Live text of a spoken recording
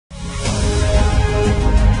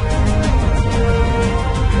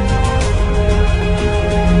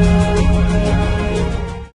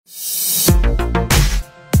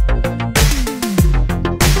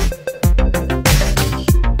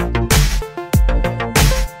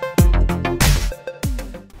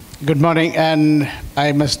Good morning, and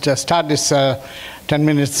I must start this 10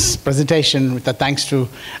 minutes presentation with a thanks to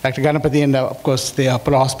Dr. Ganapathy and, of course, the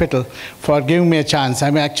Apollo Hospital for giving me a chance.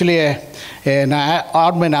 I'm actually an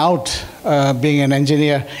odd man out, being an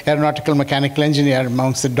engineer, aeronautical mechanical engineer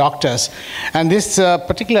amongst the doctors. And this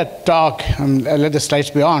particular talk, let the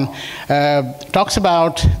slides be on, talks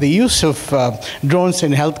about the use of drones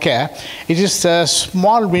in healthcare. It is a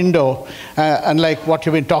small window, unlike what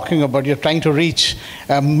you've been talking about. You're trying to reach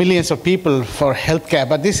millions of people for healthcare,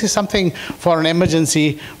 but this is something for an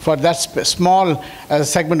emergency for that small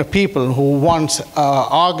segment of people who want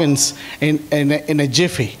organs in a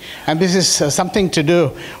jiffy. And this is something to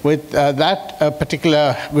do with that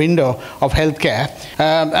particular window of healthcare.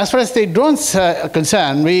 As far as the drones are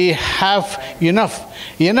concerned, we have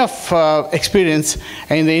enough experience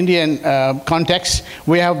in the Indian context.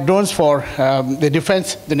 We have drones for the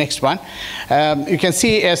defense, the next one. You can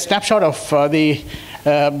see a snapshot of the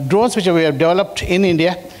drones which we have developed in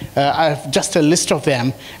India. I have just a list of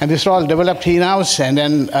them, and these are all developed in-house and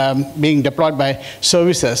then being deployed by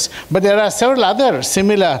services. But there are several other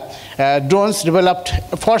similar drones developed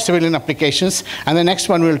for civilian applications, and the next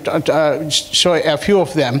one will show a few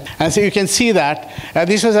of them. And so you can see that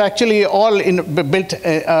this was actually all built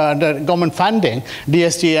under government funding,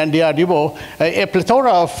 DST and DRDO, a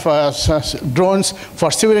plethora of drones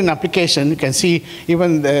for civilian application. You can see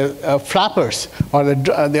even the flappers or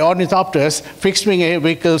the ornithopters, fixed wing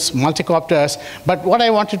vehicles, multicopters. But what I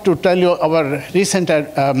wanted to tell you, our recent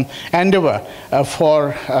endeavor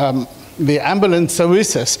for the ambulance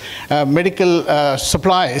services, medical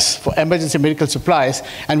supplies, for emergency medical supplies,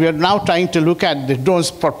 and we are now trying to look at the drones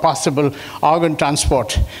for possible organ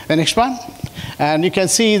transport. The next one. And you can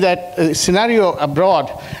see that scenario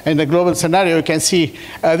abroad, in the global scenario, you can see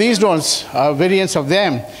these drones, variants of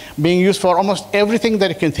them, being used for almost everything that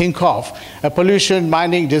you can think of. Pollution,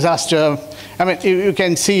 mining, disaster. I mean, you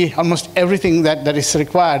can see almost everything that is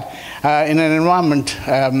required in an environment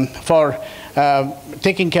for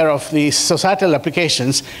taking care of the societal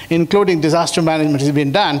applications, including disaster management, has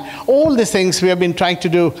been done. All these things we have been trying to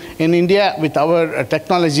do in India with our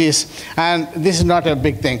technologies, and this is not a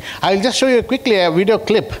big thing. I'll just show you quickly a video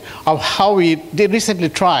clip of how we recently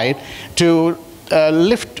tried to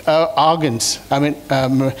lift organs. I mean,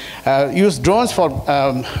 use drones for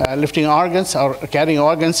lifting organs or carrying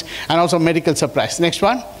organs, and also medical supplies. Next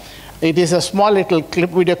one. It is a small little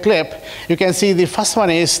video clip. You can see the first one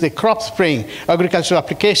is the crop spraying agricultural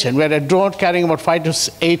application, where a drone carrying about 5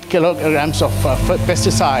 to 8 kilograms of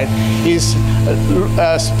pesticide is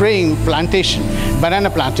spraying plantation, banana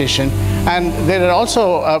plantation. And there are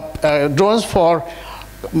also drones for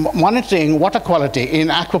monitoring water quality in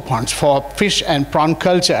aquaponds for fish and prawn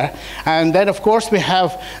culture. And then, of course, we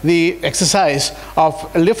have the exercise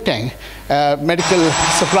of lifting medical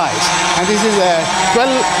supplies. And this is a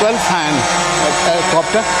 12-fan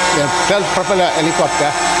copter, a 12-propeller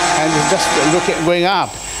helicopter, and it's just going up.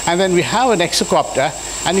 And then we have an exocopter,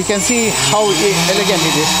 and you can see how elegant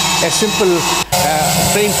it is. A simple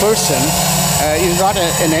trained person is not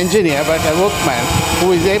an engineer, but a workman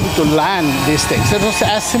who is able to land these things. So it was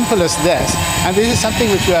as simple as this. And this is something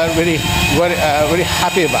which we are very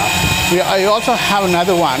happy about. I also have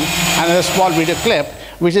another one, another small video clip,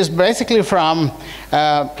 which is basically from,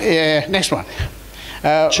 next one.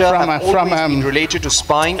 From related to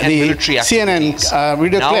spying and military activities. CNN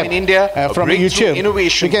video now clip in India, from YouTube.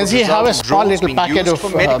 Innovation you can see how a small little packet of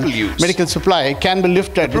medical supply can be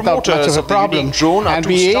lifted without much of a problem and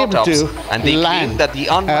be able to land that the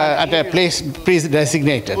at a place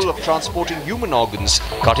pre-designated. Of transporting human organs,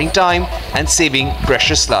 cutting time and saving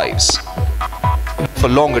precious lives. For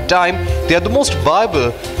longer time, they are the most viable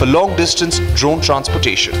for long-distance drone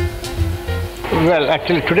transportation. Well,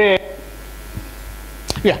 actually today.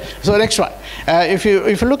 Yeah, so next one. If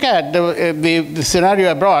you look at the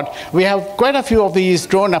scenario abroad, we have quite a few of these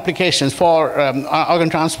drone applications for organ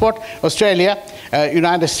transport. Australia,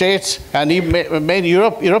 United States, and even many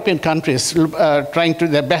European countries trying to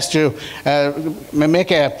their best to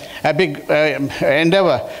make a big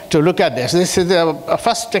endeavor to look at this. This is the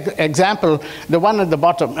first example. The one at the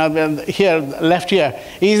bottom here, left here,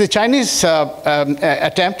 is the Chinese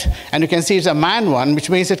attempt, and you can see it's a manned one,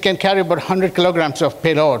 which means it can carry about 100 kilograms of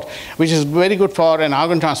payload, which is very good for an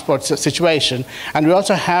organ transport situation. And we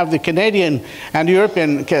also have the Canadian and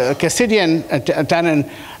European Cassidian Tannen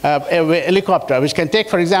helicopter, which can take,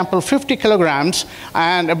 for example, 50 kilograms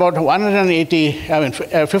and about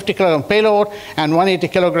 50 kilogram payload and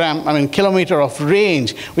 180 kilometer of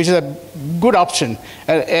range, which is a good option,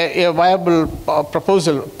 a viable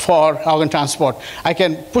proposal for organ transport. I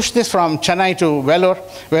can push this from Chennai to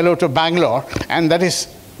Vellore to Bangalore, and that is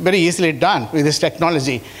very easily done with this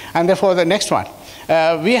technology. And therefore, the next one.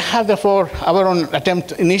 We have, therefore, our own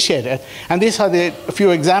attempt initiated. And these are the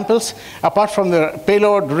few examples. Apart from the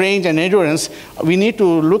payload, range, and endurance, we need to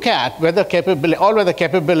look at weather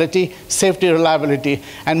capability, safety, reliability,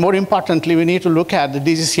 and more importantly, we need to look at the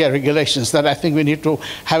DGCA regulations that I think we need to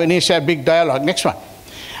have initiate a big dialogue. Next one.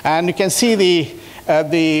 And you can see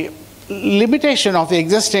the limitation of the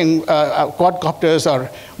existing quadcopters or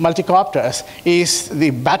multicopters is the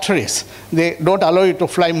batteries. They don't allow you to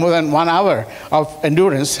fly more than 1 hour of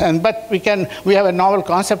endurance. But we have a novel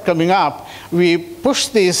concept coming up. We push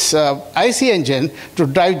this IC engine to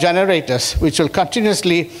drive generators, which will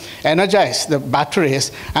continuously energize the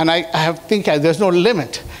batteries. And I think there's no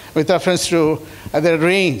limit with reference to the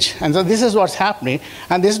range. And so this is what's happening.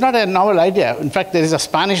 And this is not a novel idea. In fact, there is a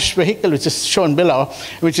Spanish vehicle, which is shown below,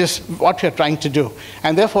 which is what we're trying to do.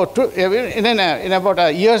 And therefore, in about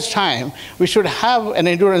a year's time, we should have an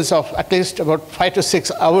endurance of at least about 5 to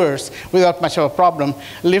 6 hours without much of a problem.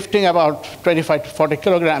 Lifting about 25 to 40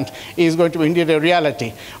 kilograms is going to be indeed a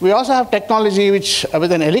reality. We also have technology which,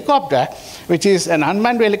 with an helicopter, which is an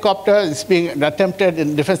unmanned helicopter. It's being attempted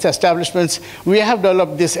in defense establishments. We have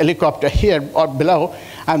developed this helicopter here or below,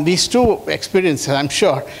 and these two experiences, I'm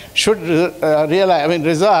sure, should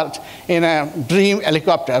result in a dream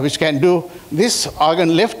helicopter which can do this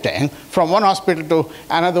organ lifting from one hospital to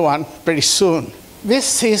another one pretty soon.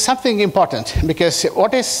 This is something important because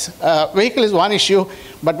vehicle is one issue,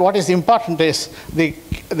 but what is important is the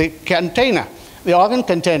container. The organ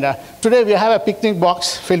container. Today we have a picnic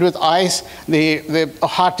box filled with ice. The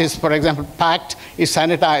heart is, for example, packed, is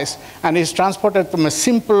sanitized, and is transported from a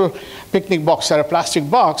simple picnic box or a plastic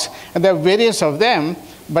box. And there are variants of them,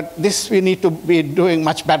 but this we need to be doing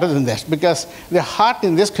much better than this, because the heart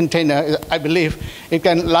in this container, I believe, it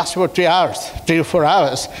can last about 3 to 4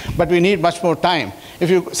 hours, but we need much more time. If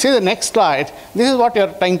you see the next slide, this is what we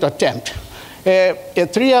are trying to attempt. A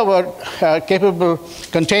 3-hour capable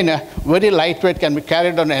container, very lightweight, can be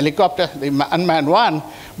carried on a helicopter, the unmanned one.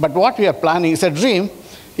 But what we are planning is a dream.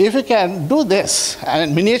 If we can do this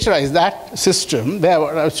and miniaturize that system, there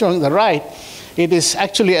I was showing the right, it is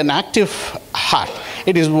actually an active heart.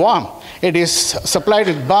 It is warm. It is supplied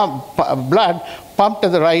with blood pumped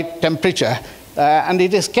at the right temperature, and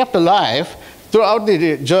it is kept alive throughout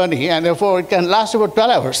the journey, and therefore it can last about 12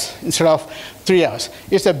 hours instead of 3 hours.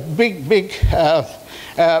 It's a big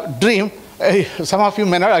dream. Some of you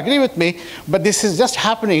may not agree with me, but this is just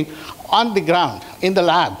happening on the ground, in the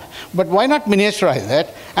lab. But why not miniaturize it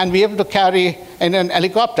and be able to carry in an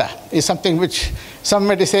helicopter? Is something which some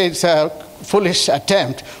may say it's a foolish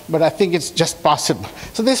attempt, but I think it's just possible.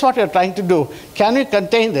 So this is what we're trying to do. Can we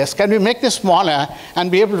contain this? Can we make this smaller and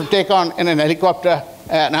be able to take on in an helicopter,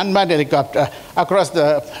 an unmanned helicopter, across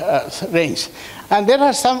the range? And there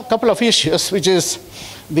are couple of issues, which is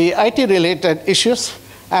the IT-related issues,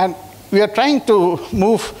 and we are trying to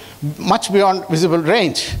move much beyond visible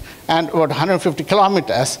range, and about 150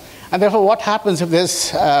 kilometers. And therefore, what happens if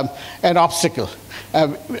there's an obstacle?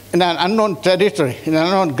 In an unknown territory, in an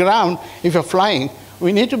unknown ground, if you're flying,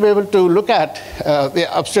 we need to be able to look at the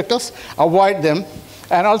obstacles, avoid them,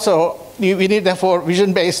 and also we need, therefore,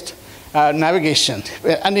 vision-based navigation.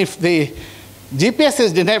 And if the GPS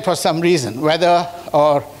is denied for some reason, whether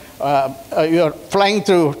or you're flying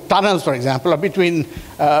through tunnels, for example, or between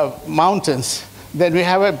mountains, then we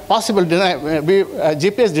have a possible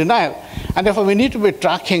GPS denial. And therefore, we need to be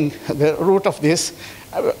tracking the route of this,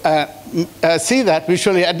 see that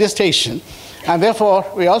visually at this station. And therefore,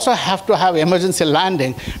 we also have to have emergency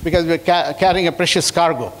landing because we're carrying a precious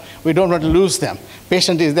cargo. We don't want to lose them.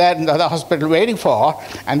 Patient is there in the other hospital waiting for,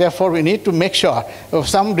 and therefore we need to make sure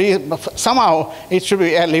somehow it should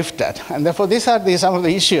be airlifted. And therefore, these are some of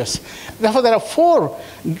the issues. Therefore, there are 4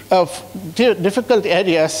 difficult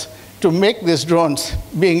areas to make these drones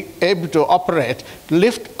being able to operate,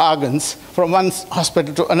 lift organs from one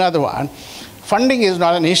hospital to another one. Funding is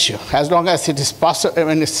not an issue, as long as it is possible. I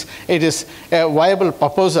mean, it is a viable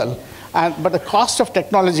proposal. But the cost of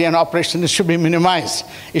technology and operation should be minimized.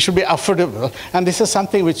 It should be affordable. And this is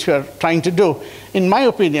something which we are trying to do. In my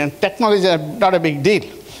opinion, technology is not a big deal.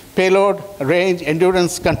 Payload, range,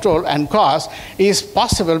 endurance, control, and cost is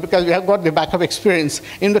possible because we have got the backup experience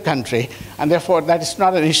in the country. And therefore, that is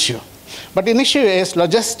not an issue. But the issue is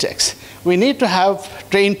logistics. We need to have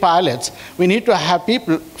trained pilots. We need to have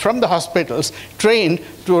people from the hospitals trained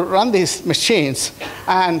to run these machines.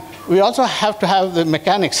 And we also have to have the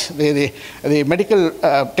mechanics, the medical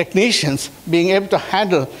technicians being able to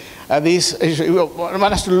handle these issues.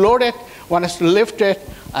 One has to load it, one has to lift it,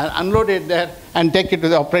 and unload it there and take it to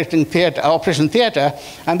the operation theater.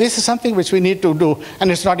 And this is something which we need to do,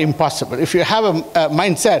 and it's not impossible. If you have a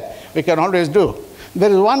mindset, we can always do. There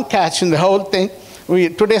is one catch in the whole thing.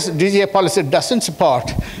 Today's DGA policy doesn't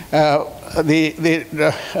support the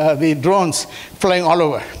drones flying all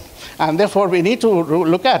over. And therefore, we need to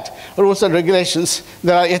look at rules and regulations.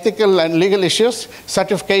 There are ethical and legal issues,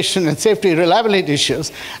 certification and safety reliability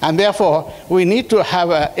issues, and therefore, we need to have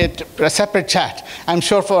a separate chat. I'm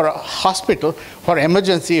sure for a hospital, for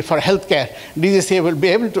emergency, for healthcare, DGCA will be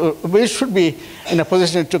able to, we should be in a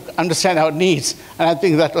position to understand our needs, and I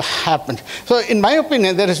think that will happen. So in my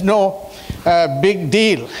opinion, there is no big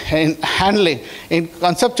deal in handling, in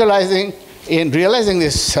conceptualizing, in realizing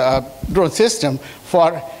this drone system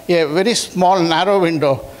for a very small, narrow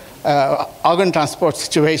window organ transport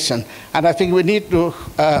situation. And I think we need to,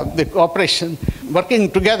 the cooperation,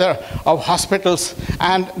 working together of hospitals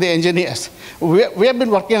and the engineers. We have been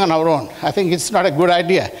working on our own. I think it's not a good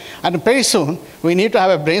idea. And pretty soon, we need to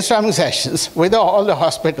have a brainstorming sessions with all the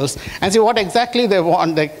hospitals and see what exactly they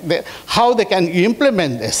want, how they can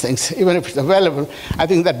implement these things, even if it's available. I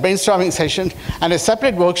think that brainstorming session and a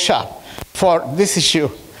separate workshop for this issue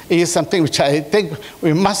is something which I think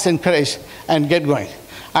we must encourage and get going.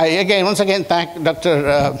 I once again thank Dr.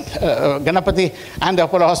 Ganapathy and the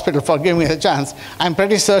Apollo Hospital for giving me the chance. I'm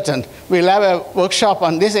pretty certain we'll have a workshop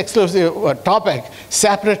on this exclusive topic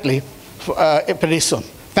separately pretty soon.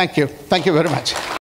 Thank you. Thank you very much.